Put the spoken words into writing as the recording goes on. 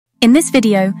In this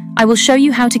video, I will show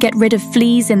you how to get rid of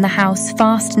fleas in the house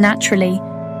fast naturally.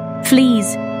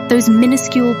 Fleas, those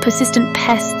minuscule, persistent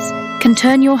pests, can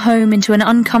turn your home into an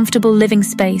uncomfortable living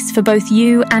space for both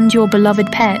you and your beloved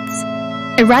pets.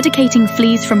 Eradicating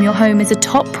fleas from your home is a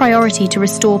top priority to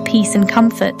restore peace and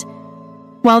comfort.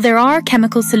 While there are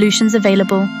chemical solutions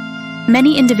available,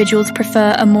 many individuals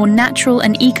prefer a more natural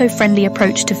and eco-friendly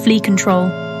approach to flea control.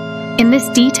 In this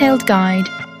detailed guide,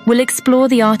 we'll explore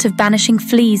the art of banishing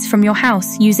fleas from your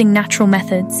house using natural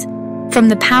methods. From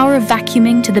the power of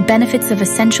vacuuming to the benefits of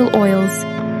essential oils,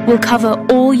 we'll cover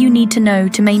all you need to know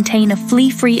to maintain a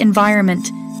flea-free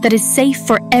environment that is safe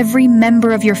for every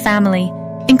member of your family,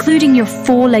 including your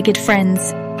four-legged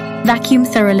friends. Vacuum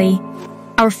thoroughly.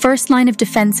 Our first line of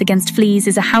defense against fleas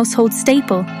is a household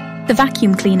staple, the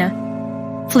vacuum cleaner.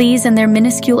 Fleas and their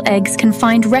minuscule eggs can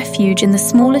find refuge in the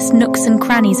smallest nooks and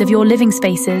crannies of your living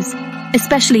spaces,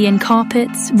 especially in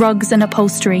carpets, rugs, and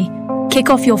upholstery. Kick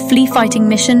off your flea-fighting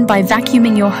mission by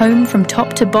vacuuming your home from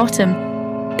top to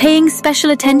bottom, paying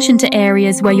special attention to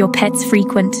areas where your pets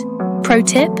frequent. Pro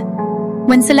tip: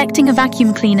 when selecting a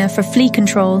vacuum cleaner for flea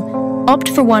control, opt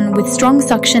for one with strong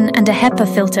suction and a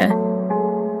HEPA filter.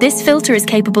 This filter is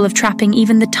capable of trapping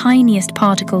even the tiniest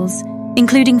particles,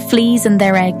 including fleas and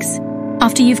their eggs.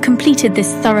 After you've completed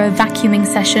this thorough vacuuming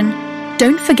session,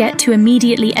 don't forget to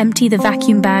immediately empty the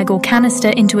vacuum bag or canister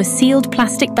into a sealed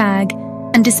plastic bag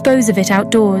and dispose of it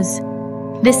outdoors.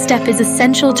 This step is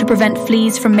essential to prevent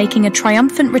fleas from making a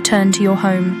triumphant return to your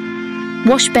home.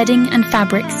 Wash bedding and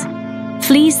fabrics.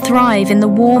 Fleas thrive in the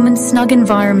warm and snug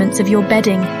environments of your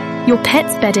bedding, your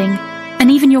pet's bedding, and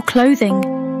even your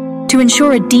clothing. To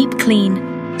ensure a deep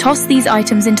clean, toss these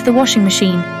items into the washing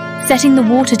machine, setting the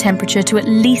water temperature to at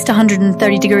least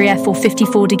 130° F or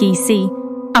 54° C.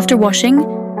 After washing,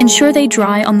 ensure they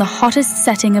dry on the hottest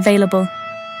setting available.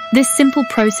 This simple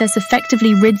process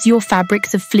effectively rids your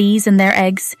fabrics of fleas and their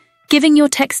eggs, giving your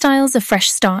textiles a fresh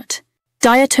start.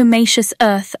 Diatomaceous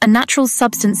earth, a natural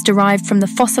substance derived from the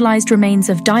fossilized remains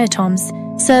of diatoms,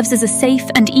 serves as a safe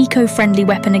and eco-friendly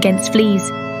weapon against fleas.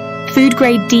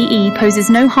 Food-grade DE poses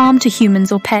no harm to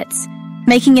humans or pets,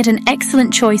 making it an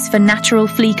excellent choice for natural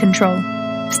flea control.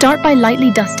 Start by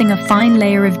lightly dusting a fine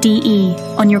layer of DE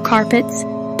on your carpets,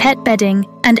 pet bedding,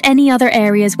 and any other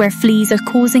areas where fleas are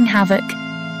causing havoc.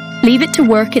 Leave it to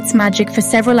work its magic for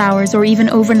several hours or even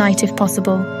overnight if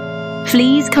possible.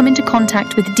 Fleas come into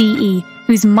contact with DE,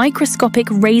 whose microscopic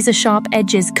razor-sharp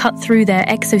edges cut through their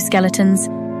exoskeletons,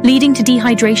 leading to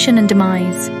dehydration and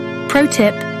demise. Pro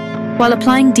tip: while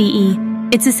applying DE,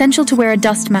 it's essential to wear a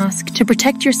dust mask to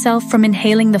protect yourself from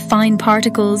inhaling the fine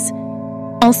particles.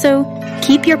 Also,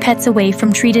 keep your pets away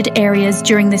from treated areas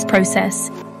during this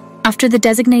process. After the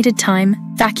designated time,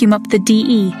 vacuum up the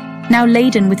DE, now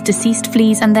laden with deceased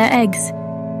fleas and their eggs.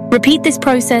 Repeat this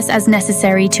process as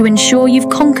necessary to ensure you've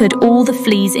conquered all the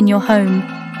fleas in your home.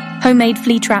 Homemade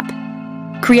flea trap.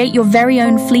 Create your very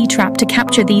own flea trap to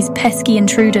capture these pesky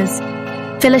intruders.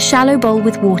 Fill a shallow bowl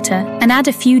with water and add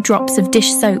a few drops of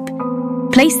dish soap.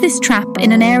 Place this trap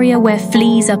in an area where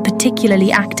fleas are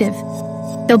particularly active.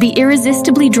 They'll be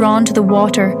irresistibly drawn to the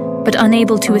water, but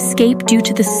unable to escape due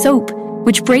to the soap,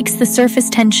 which breaks the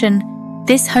surface tension.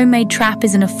 This homemade trap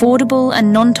is an affordable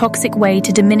and non-toxic way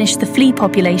to diminish the flea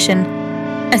population.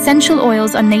 Essential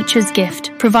oils are nature's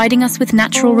gift, providing us with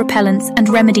natural repellents and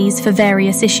remedies for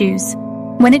various issues.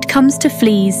 When it comes to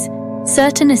fleas,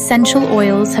 certain essential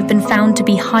oils have been found to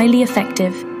be highly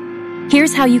effective.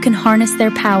 Here's how you can harness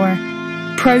their power.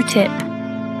 Pro tip: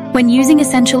 when using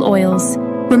essential oils,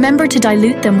 remember to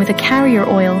dilute them with a carrier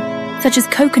oil, such as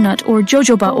coconut or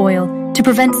jojoba oil, to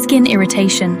prevent skin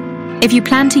irritation. If you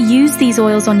plan to use these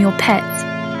oils on your pets,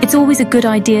 it's always a good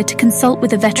idea to consult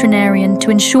with a veterinarian to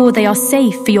ensure they are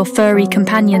safe for your furry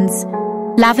companions.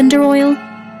 Lavender oil?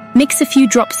 Mix a few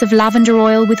drops of lavender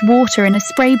oil with water in a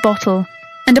spray bottle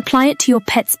and apply it to your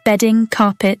pet's bedding,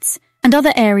 carpets, and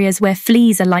other areas where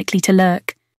fleas are likely to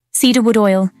lurk. Cedarwood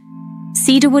oil.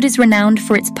 Cedarwood is renowned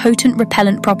for its potent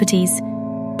repellent properties.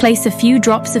 Place a few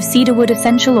drops of cedarwood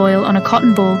essential oil on a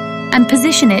cotton ball and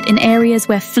position it in areas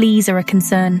where fleas are a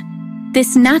concern.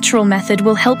 This natural method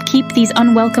will help keep these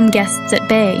unwelcome guests at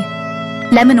bay.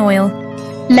 Lemon oil.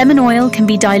 Lemon oil can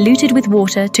be diluted with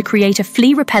water to create a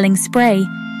flea-repelling spray.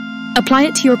 Apply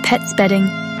it to your pet's bedding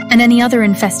and any other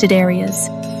infested areas.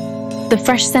 The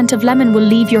fresh scent of lemon will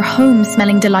leave your home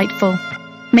smelling delightful.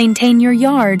 Maintain your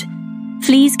yard.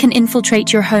 Fleas can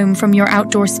infiltrate your home from your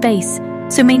outdoor space,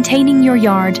 so maintaining your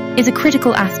yard is a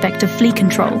critical aspect of flea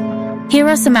control. Here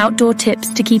are some outdoor tips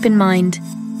to keep in mind.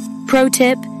 Pro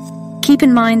tip: keep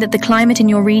in mind that the climate in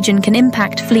your region can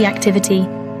impact flea activity.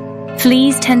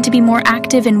 Fleas tend to be more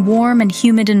active in warm and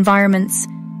humid environments.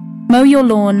 Mow your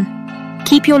lawn.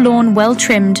 Keep your lawn well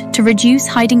trimmed to reduce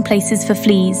hiding places for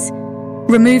fleas.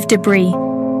 Remove debris.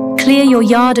 Clear your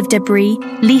yard of debris,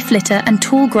 leaf litter, and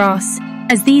tall grass,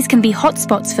 as these can be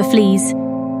hotspots for fleas.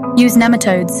 Use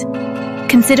nematodes.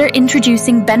 Consider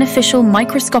introducing beneficial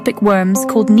microscopic worms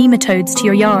called nematodes to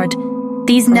your yard.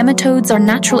 These nematodes are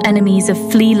natural enemies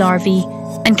of flea larvae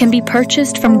and can be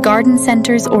purchased from garden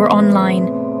centers or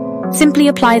online. Simply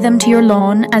apply them to your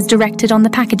lawn as directed on the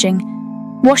packaging.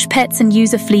 Wash pets and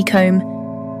use a flea comb.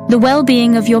 The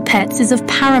well-being of your pets is of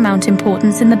paramount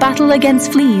importance in the battle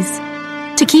against fleas.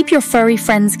 To keep your furry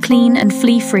friends clean and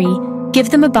flea-free, give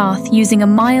them a bath using a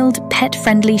mild,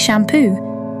 pet-friendly shampoo.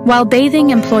 While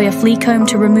bathing, employ a flea comb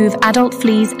to remove adult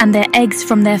fleas and their eggs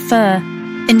from their fur.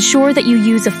 Ensure that you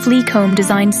use a flea comb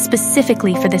designed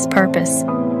specifically for this purpose.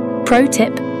 Pro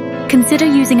tip: consider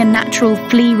using a natural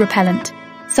flea repellent,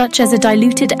 such as a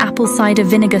diluted apple cider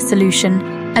vinegar solution,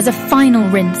 as a final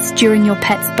rinse during your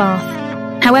pet's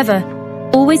bath. However,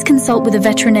 always consult with a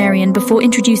veterinarian before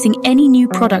introducing any new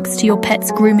products to your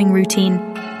pet's grooming routine.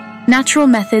 Natural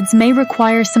methods may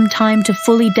require some time to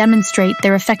fully demonstrate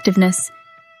their effectiveness.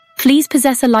 Fleas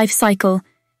possess a life cycle,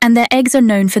 and their eggs are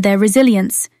known for their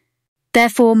resilience.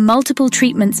 Therefore, multiple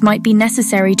treatments might be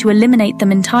necessary to eliminate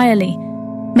them entirely.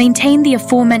 Maintain the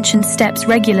aforementioned steps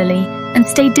regularly and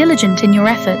stay diligent in your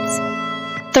efforts.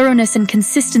 Thoroughness and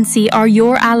consistency are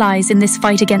your allies in this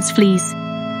fight against fleas.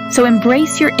 So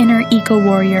embrace your inner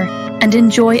eco-warrior and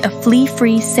enjoy a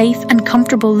flea-free, safe and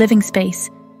comfortable living space.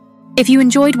 If you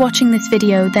enjoyed watching this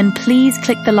video, then please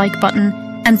click the like button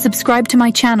and subscribe to my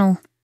channel.